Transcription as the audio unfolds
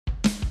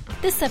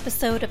This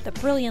episode of the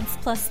Brilliance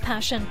Plus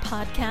Passion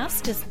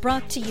podcast is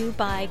brought to you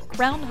by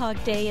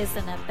Groundhog Day is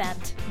an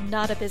event,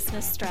 not a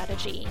business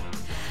strategy.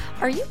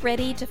 Are you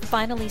ready to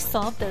finally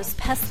solve those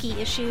pesky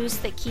issues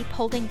that keep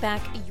holding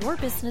back your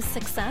business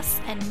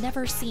success and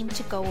never seem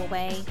to go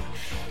away?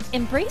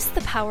 Embrace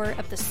the power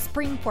of the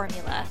spring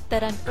formula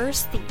that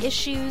unearths the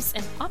issues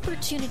and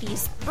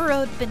opportunities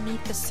burrowed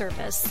beneath the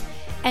surface,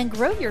 and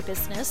grow your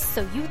business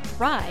so you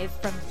thrive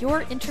from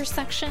your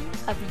intersection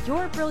of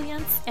your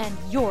brilliance and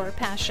your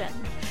passion.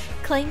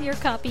 Claim your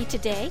copy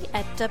today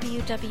at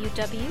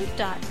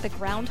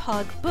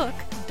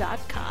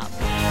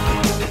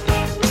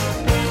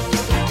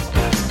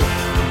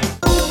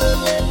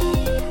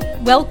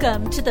www.thegroundhogbook.com.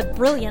 Welcome to the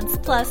Brilliance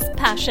Plus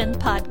Passion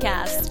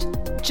podcast.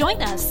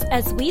 Join us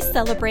as we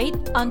celebrate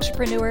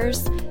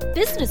entrepreneurs,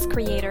 business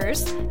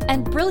creators,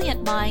 and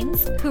brilliant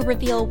minds who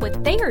reveal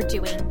what they are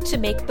doing to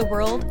make the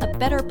world a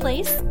better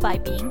place by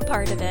being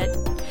part of it.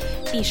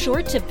 Be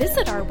sure to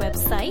visit our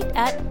website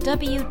at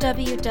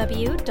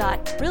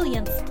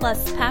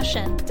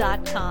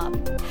www.brilliancepluspassion.com.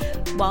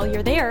 While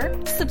you're there,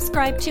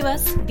 subscribe to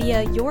us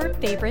via your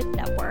favorite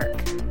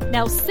network.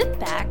 Now sit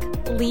back,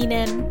 lean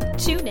in,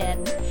 tune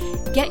in,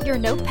 get your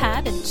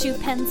notepad and 2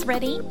 pens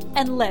ready,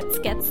 and let's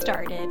get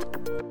started.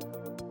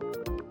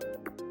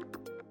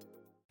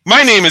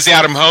 My name is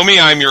Adam Homey.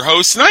 I'm your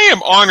host, and I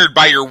am honored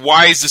by your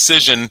wise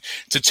decision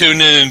to tune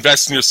in and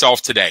invest in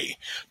yourself today.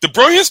 The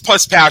Brilliance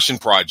Plus Passion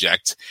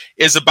Project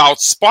is about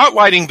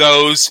spotlighting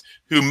those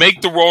who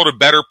make the world a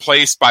better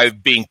place by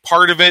being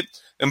part of it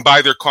and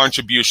by their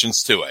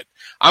contributions to it.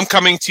 I'm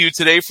coming to you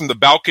today from the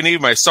balcony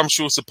of my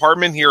sumptuous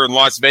apartment here in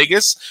Las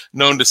Vegas,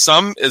 known to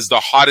some as the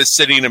hottest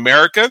city in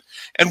America.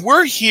 And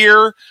we're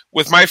here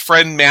with my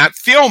friend Matt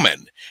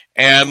Thieleman.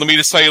 And let me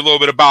just tell you a little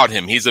bit about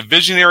him. He's a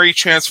visionary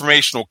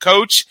transformational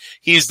coach.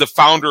 He's the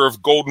founder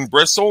of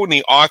Bristle and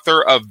the author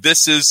of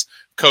This Is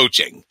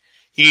Coaching.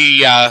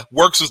 He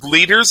works with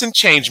leaders and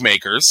change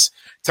makers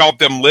to help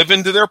them live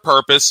into their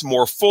purpose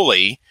more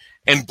fully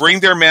and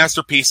bring their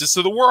masterpieces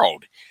to the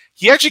world.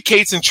 He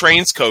educates and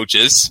trains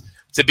coaches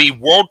to be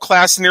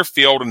world-class in their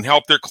field and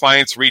help their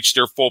clients reach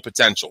their full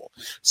potential.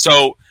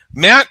 So,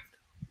 Matt,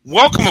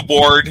 welcome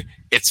aboard.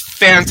 It's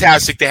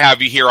fantastic to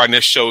have you here on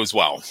this show as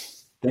well.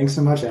 Thanks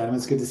so much, Adam.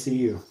 It's good to see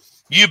you.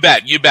 You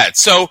bet.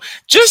 So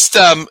just,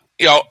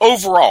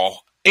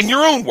 overall, in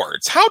your own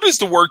words, how does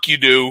the work you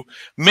do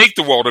make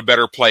the world a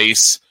better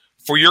place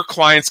for your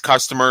clients,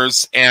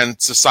 customers, and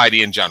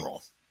society in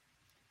general?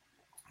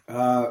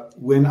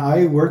 When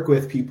I work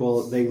with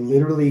people, they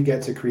literally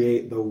get to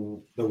create the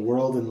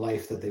world and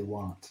life that they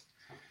want.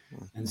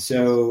 And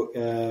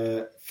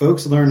so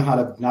folks learn how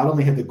to not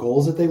only hit the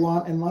goals that they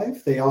want in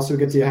life, they also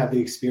get to have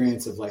the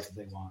experience of life that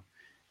they want.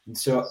 And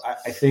so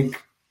I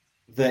think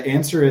the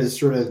answer is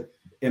sort of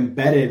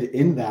embedded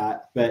in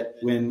that. But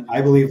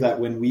I believe that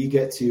when we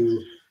get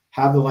to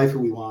have the life that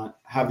we want,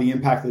 have the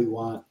impact that we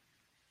want,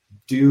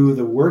 do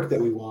the work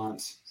that we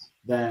want,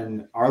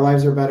 then our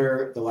lives are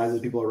better, the lives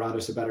of the people around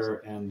us are better,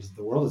 and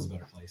the world is a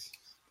better place.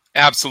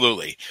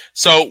 Absolutely.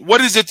 So what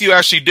is it you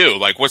actually do?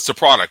 Like, what's the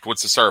product?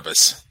 What's the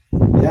service?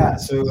 Yeah,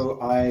 so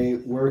I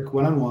work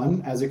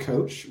one-on-one as a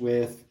coach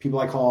with people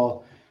I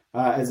call,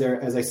 as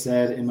I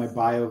said in my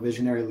bio,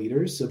 visionary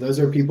leaders. So those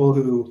are people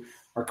who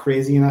are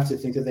crazy enough to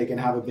think that they can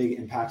have a big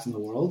impact in the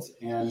world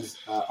and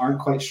aren't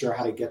quite sure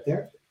how to get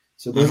there.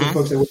 So those are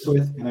folks I work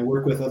with, and I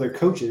work with other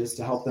coaches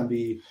to help them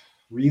be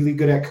really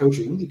good at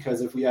coaching,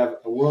 because if we have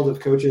a world of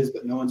coaches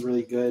but no one's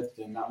really good,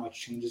 then not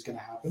much change is going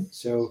to happen.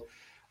 So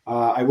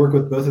I work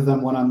with both of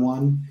them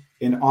one-on-one.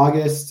 In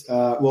August,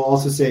 we'll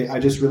also say I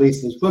just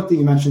released this book that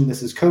you mentioned,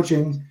 This Is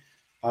Coaching,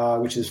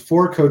 which is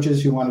for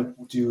coaches who want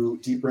to do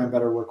deeper and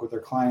better work with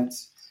their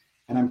clients.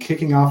 And I'm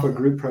kicking off a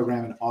group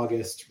program in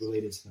August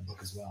related to the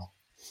book as well.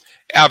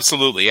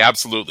 Absolutely.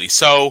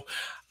 So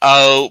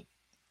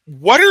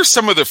what are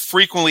some of the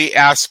frequently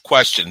asked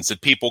questions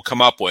that people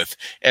come up with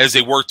as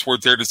they work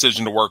towards their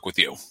decision to work with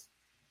you?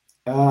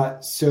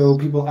 So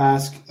people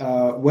ask,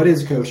 what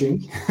is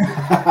coaching?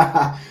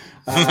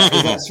 Is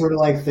that sort of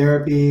like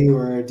therapy,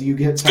 or do you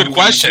get... It's a good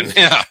question,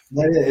 yeah.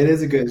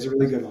 It's a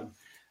really good one.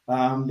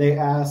 They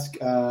ask,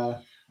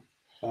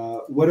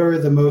 what are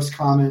the most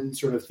common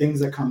sort of things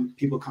that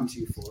people come to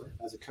you for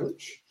as a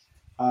coach?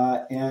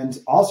 And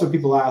also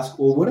people ask,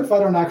 well, what if I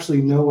don't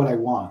actually know what I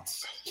want?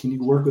 Can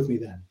you work with me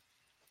then?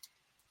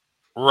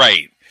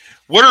 Right.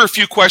 What are a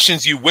few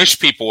questions you wish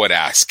people would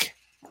ask?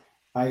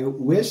 I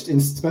wished,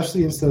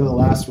 especially instead of the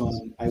last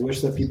one, I wish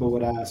that people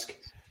would ask,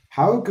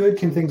 how good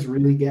can things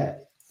really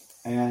get?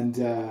 And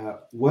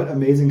what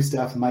amazing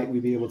stuff might we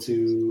be able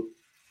to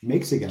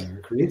make together,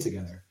 create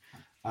together?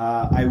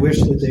 I wish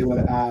that they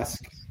would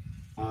ask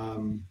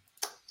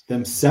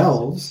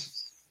themselves,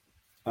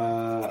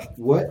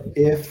 what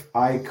if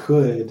I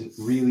could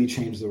really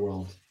change the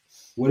world?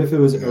 What if it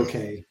was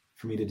okay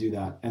for me to do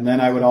that? And then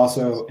I would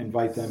also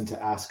invite them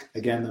to ask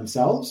again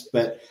themselves,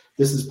 but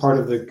this is part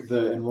of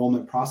the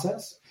enrollment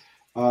process.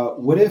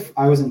 What if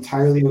I was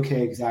entirely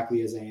okay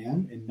exactly as I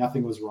am and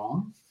nothing was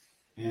wrong,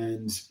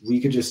 and we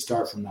could just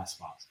start from that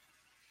spot?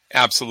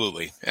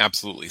 Absolutely.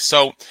 Absolutely.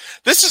 So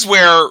this is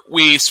where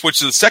we switch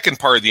to the second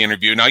part of the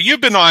interview. Now,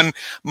 you've been on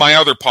my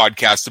other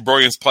podcast,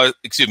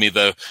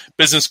 the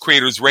Business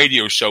Creators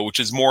Radio Show, which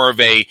is more of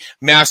a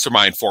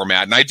mastermind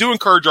format. And I do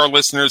encourage our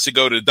listeners to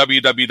go to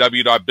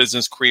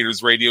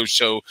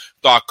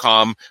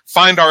www.businesscreatorsradioshow.com,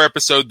 find our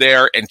episode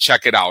there and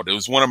check it out. It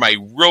was one of my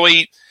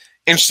really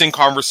interesting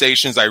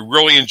conversations. I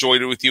really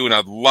enjoyed it with you, and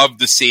I'd love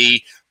to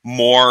see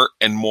more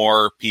and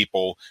more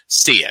people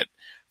see it.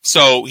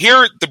 So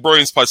here at the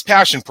Brilliance Plus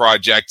Passion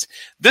Project,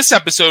 this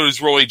episode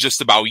is really just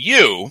about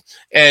you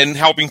and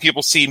helping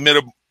people see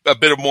a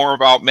bit more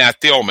about Matt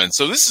Thieleman.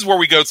 So this is where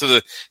we go to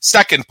the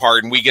second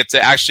part and we get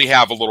to actually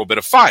have a little bit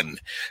of fun.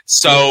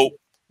 So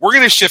we're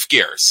going to shift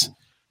gears.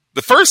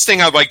 The first thing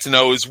I'd like to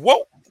know is,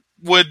 what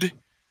would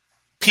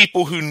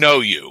people who know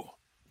you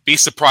be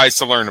surprised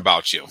to learn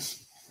about you?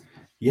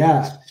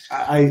 Yeah,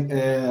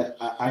 if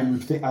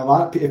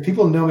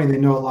people know me, they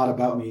know a lot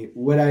about me.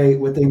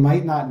 What they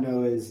might not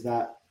know is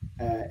that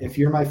if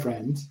you're my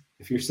friend,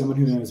 if you're someone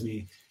who knows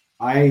me,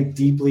 I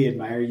deeply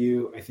admire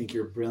you. I think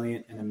you're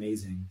brilliant and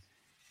amazing.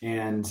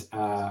 And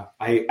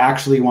I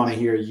actually want to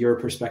hear your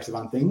perspective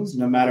on things.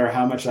 No matter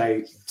how much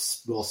I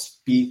will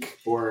speak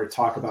or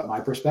talk about my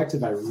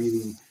perspective, I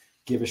really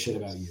give a shit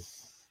about you.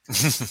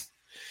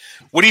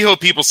 What do you hope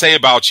people say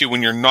about you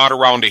when you're not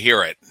around to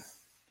hear it?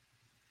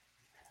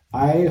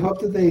 I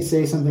hope that they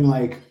say something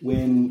like,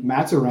 when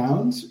Matt's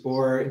around,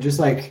 or just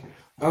like,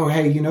 oh,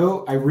 hey,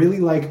 I really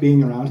like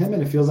being around him,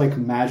 and it feels like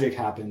magic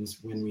happens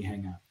when we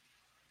hang out.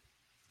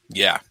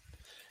 Yeah,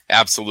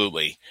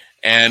 absolutely.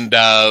 And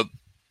if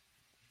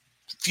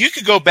you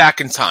could go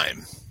back in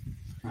time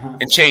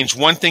and change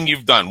one thing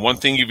you've done, one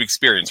thing you've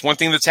experienced, one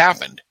thing that's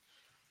happened,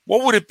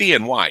 what would it be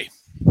and why?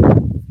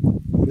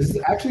 This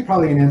is actually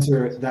probably an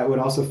answer that would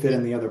also fit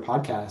in the other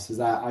podcast, is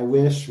that I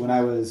wish when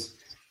I was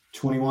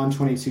 21,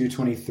 22,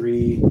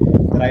 23,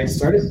 that I had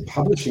started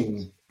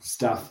publishing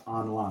stuff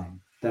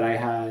online, that I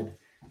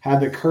had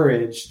the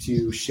courage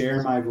to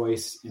share my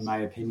voice and my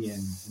opinion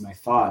and my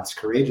thoughts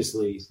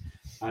courageously,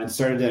 and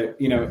started to,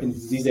 in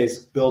these days,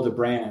 build a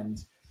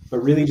brand,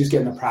 but really just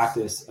get in the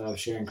practice of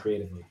sharing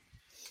creatively.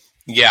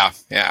 Yeah,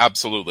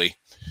 absolutely.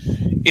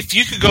 If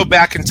you could go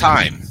back in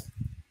time,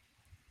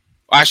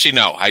 actually,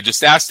 no, I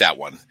just asked that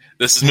one.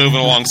 This is moving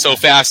along so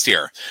fast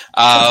here.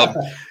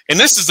 And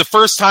this is the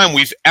first time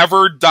we've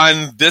ever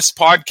done this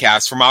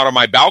podcast from out of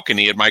my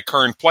balcony at my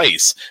current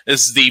place.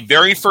 This is the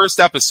very first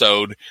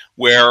episode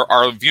where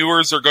our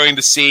viewers are going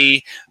to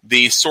see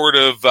the sort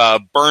of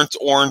burnt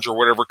orange or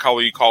whatever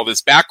color you call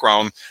this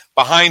background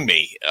behind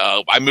me.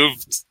 I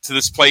moved to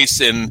this place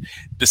in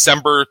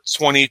December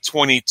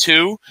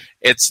 2022.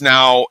 It's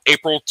now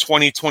April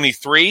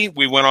 2023.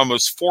 We went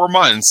almost 4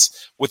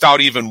 months without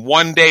even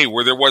one day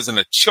where there wasn't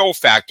a chill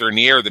factor in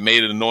the air that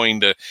made it annoying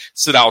to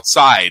sit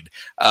outside.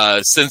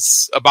 Since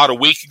about a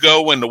week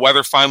ago when the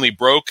weather finally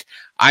broke,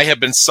 I have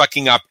been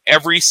sucking up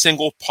every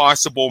single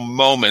possible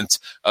moment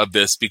of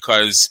this,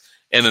 because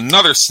in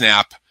another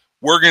snap,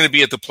 we're going to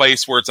be at the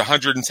place where it's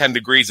 110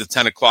 degrees at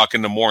 10 o'clock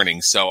in the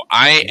morning. So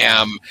I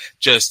am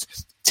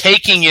just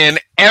taking in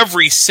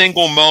every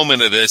single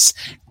moment of this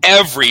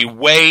every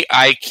way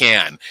I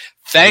can.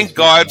 Thank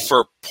God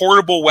for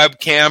portable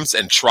webcams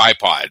and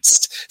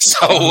tripods.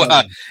 So,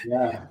 what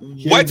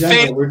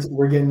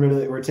we're getting rid of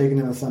it. We're taking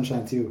in the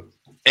sunshine too.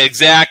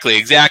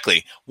 Exactly.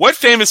 What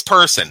famous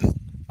person,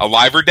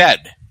 alive or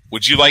dead,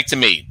 would you like to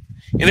meet?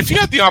 And if you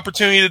had the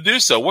opportunity to do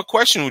so, what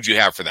question would you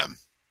have for them?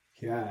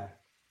 Yeah,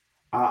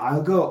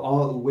 I'll go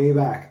all the way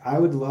back. I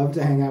would love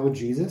to hang out with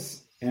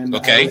Jesus, and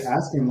I would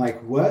ask him,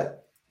 like,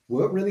 what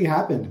really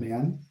happened,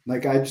 man?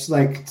 Like, I just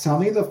tell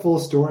me the full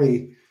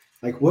story.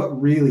 Like,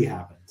 what really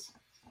happened?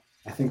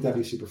 I think that'd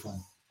be super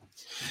fun.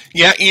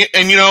 Yeah,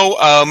 and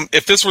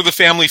if this were the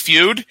Family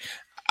Feud,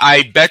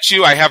 I bet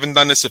you, I haven't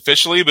done this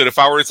officially, but if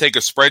I were to take a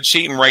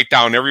spreadsheet and write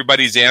down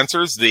everybody's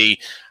answers, the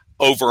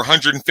over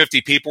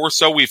 150 people or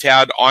so we've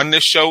had on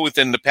this show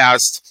within the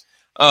past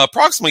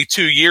approximately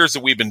 2 years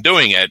that we've been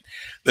doing it,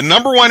 the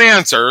number one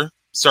answer,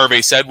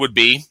 survey said, would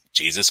be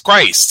Jesus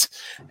Christ.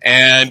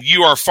 And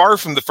you are far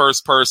from the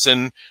first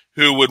person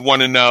who would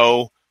want to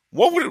know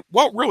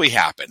what really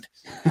happened.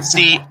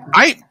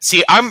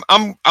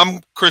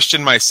 I'm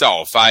Christian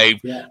myself. I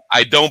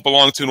don't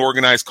belong to an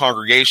organized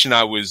congregation.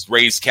 I was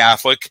raised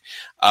Catholic,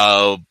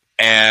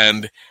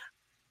 and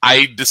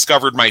I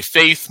discovered my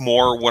faith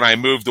more when I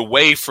moved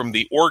away from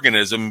the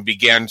organism and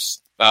began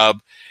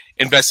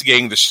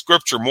investigating the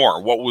scripture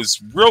more. What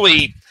was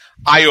really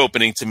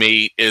eye-opening to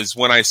me is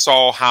when I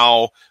saw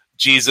how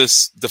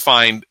Jesus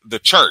defined the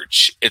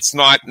church. It's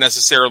not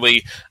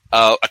necessarily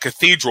a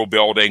cathedral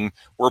building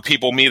where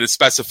people meet at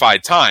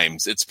specified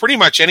times. It's pretty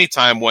much any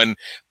time when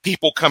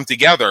people come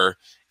together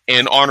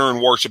in honor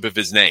and worship of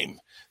his name.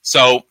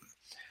 So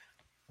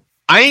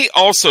I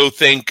also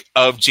think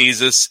of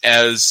Jesus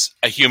as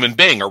a human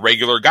being, a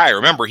regular guy.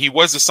 Remember, he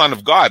was the Son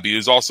of God, but he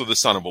was also the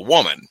son of a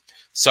woman.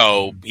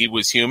 So he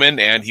was human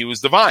and he was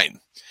divine.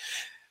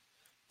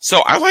 So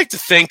I like to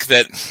think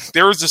that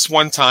there was this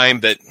one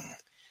time that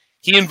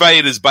he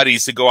invited his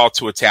buddies to go out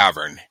to a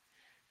tavern.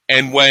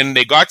 And when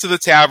they got to the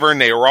tavern,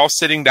 they were all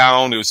sitting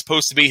down. It was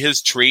supposed to be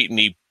his treat, and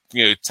he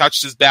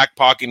touched his back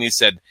pocket, and he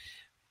said,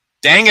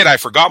 "Dang it, I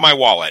forgot my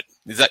wallet."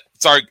 He's like,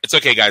 "Sorry, it's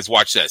okay, guys,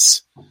 watch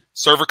this."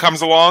 Server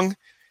comes along, and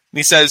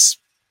he says,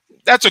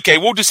 "That's okay,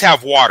 we'll just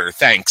have water,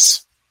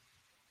 thanks."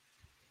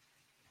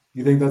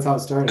 You think that's how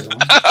it started,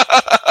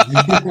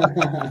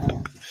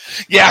 huh?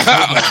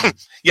 Yeah.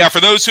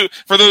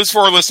 For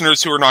our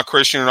listeners who are not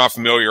Christian or not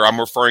familiar, I'm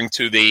referring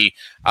to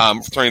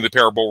turning the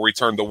parable where he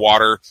turned the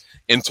water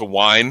into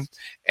wine.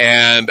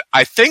 And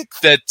I think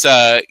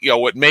that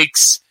what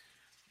makes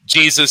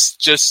Jesus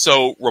just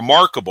so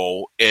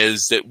remarkable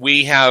is that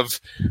we have,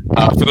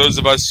 for those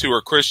of us who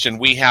are Christian,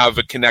 we have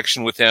a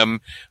connection with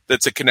him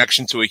that's a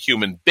connection to a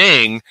human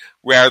being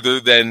rather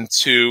than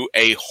to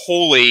a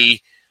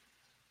holy,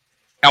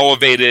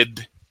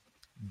 elevated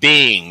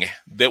being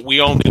that we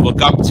only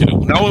look up to.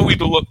 Not only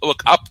do we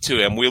look up to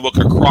him, we look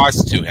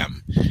across to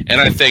him. And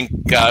I think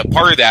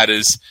part of that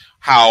is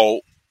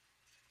how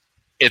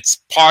it's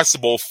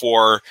possible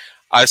for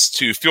us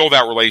to feel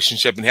that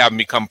relationship and have him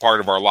become part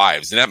of our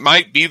lives. And that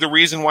might be the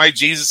reason why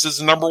Jesus is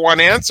the number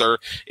one answer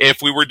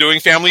if we were doing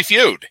Family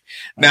Feud.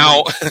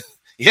 Now,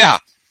 yeah.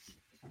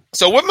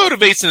 So what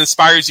motivates and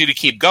inspires you to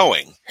keep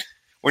going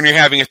when you're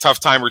having a tough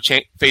time or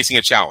facing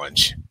a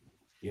challenge?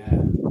 Yeah.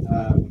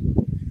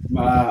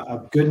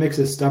 A good mix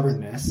of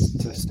stubbornness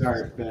to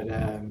start, but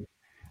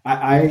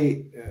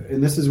I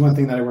and this is one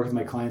thing that I work with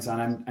my clients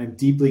on. I'm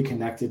deeply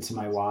connected to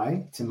my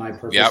why, to my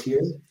purpose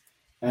here,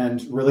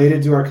 and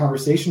related to our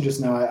conversation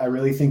just now. I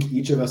really think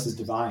each of us is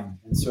divine,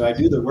 and so I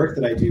do the work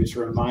that I do to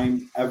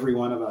remind every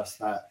one of us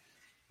that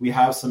we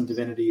have some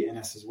divinity in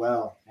us as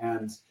well.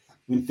 And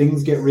when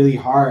things get really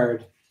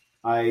hard,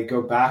 I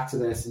go back to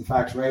this. In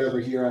fact, right over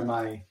here on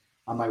my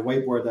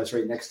whiteboard that's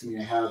right next to me,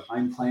 I have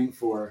 "I'm playing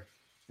for,"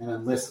 and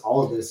then lists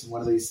all of this. And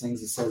one of these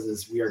things it says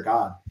is "We are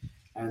God."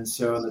 And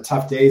so in the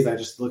tough days, I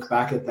just look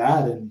back at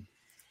that and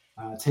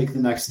take the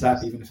next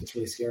step, even if it's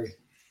really scary.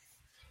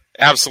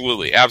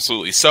 Absolutely.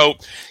 Absolutely. So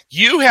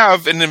you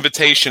have an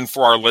invitation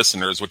for our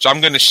listeners, which I'm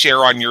going to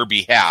share on your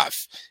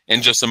behalf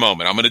in just a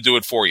moment. I'm going to do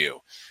it for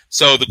you.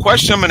 So the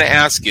question I'm going to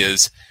ask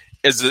is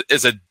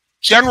a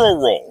general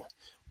rule.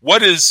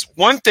 What is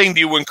one thing do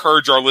you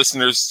encourage our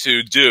listeners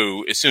to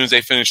do as soon as they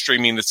finish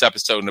streaming this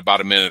episode in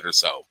about a minute or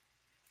so?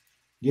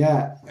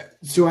 Yeah.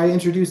 So I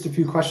introduced a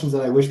few questions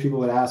that I wish people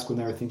would ask when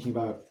they were thinking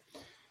about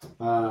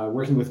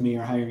working with me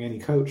or hiring any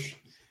coach.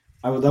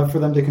 I would love for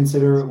them to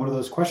consider one of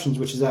those questions,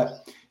 which is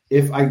that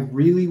if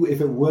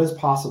it was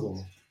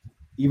possible,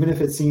 even if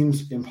it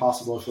seems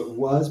impossible, if it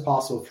was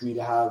possible for me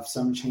to have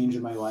some change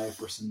in my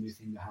life or some new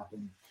thing to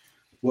happen,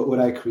 what would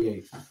I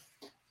create?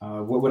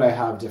 What would I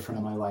have different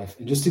in my life?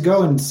 And just to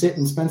go and sit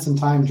and spend some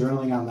time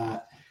journaling on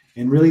that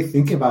and really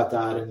think about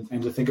that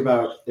and to think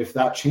about if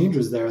that change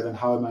was there, then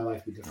how would my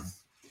life be different?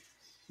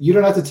 You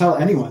don't have to tell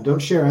anyone. Don't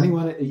share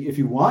anyone. If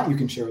you want, you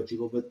can share with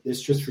people, but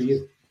it's just for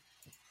you.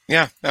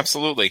 Yeah,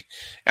 absolutely.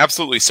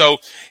 Absolutely. So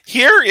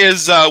here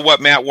is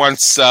what Matt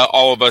wants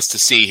all of us to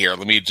see here.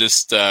 Let me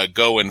just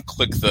go and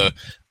click the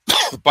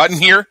button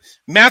here.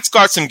 Matt's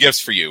got some gifts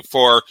for you.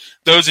 For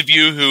those of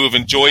you who have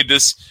enjoyed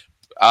this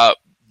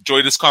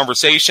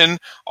conversation.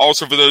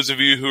 Also for those of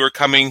you who are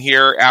coming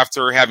here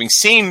after having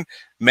seen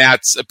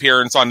Matt's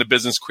appearance on the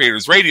Business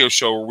Creators Radio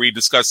Show, where we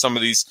discuss some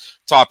of these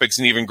topics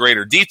in even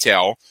greater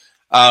detail.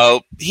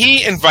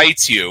 He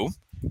invites you,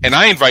 and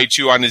I invite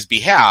you on his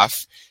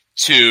behalf,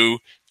 to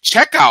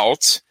check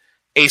out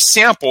a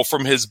sample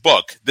from his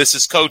book, This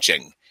is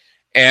Coaching.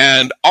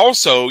 And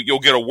also, you'll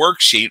get a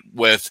worksheet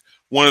with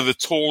one of the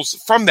tools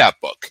from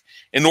that book.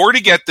 In order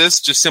to get this,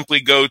 just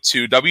simply go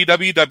to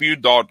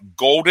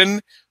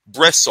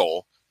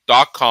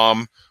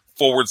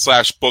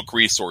www.goldenbristle.com/book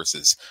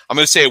resources. I'm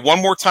going to say it one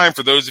more time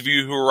for those of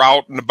you who are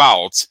out and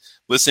about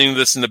listening to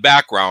this in the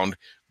background,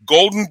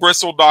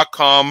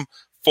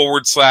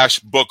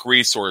 goldenbristle.com/book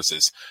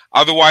resources.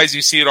 Otherwise,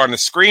 you see it on the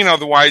screen.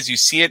 Otherwise, you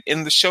see it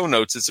in the show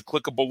notes. It's a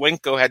clickable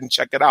link. Go ahead and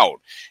check it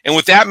out. And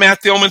with that,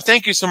 Matt Thieleman,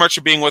 thank you so much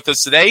for being with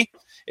us today.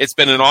 It's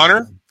been an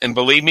honor, and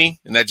believe me,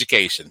 an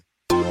education.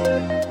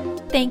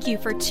 Thank you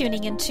for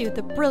tuning into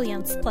the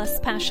Brilliance Plus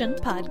Passion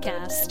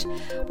podcast,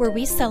 where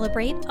we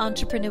celebrate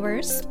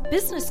entrepreneurs,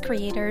 business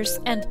creators,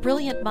 and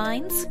brilliant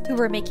minds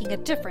who are making a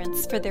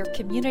difference for their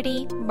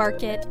community,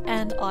 market,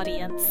 and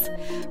audience.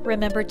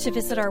 Remember to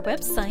visit our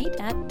website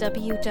at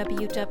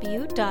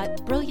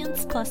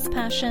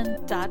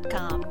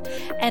www.brilliancepluspassion.com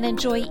and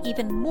enjoy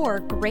even more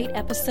great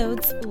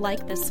episodes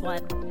like this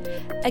one.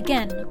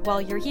 Again,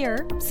 while you're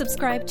here,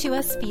 subscribe to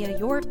us via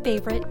your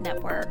favorite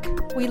network.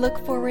 We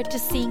look forward to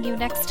seeing you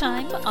next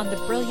time on the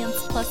Brilliance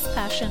Plus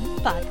Passion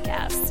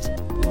podcast.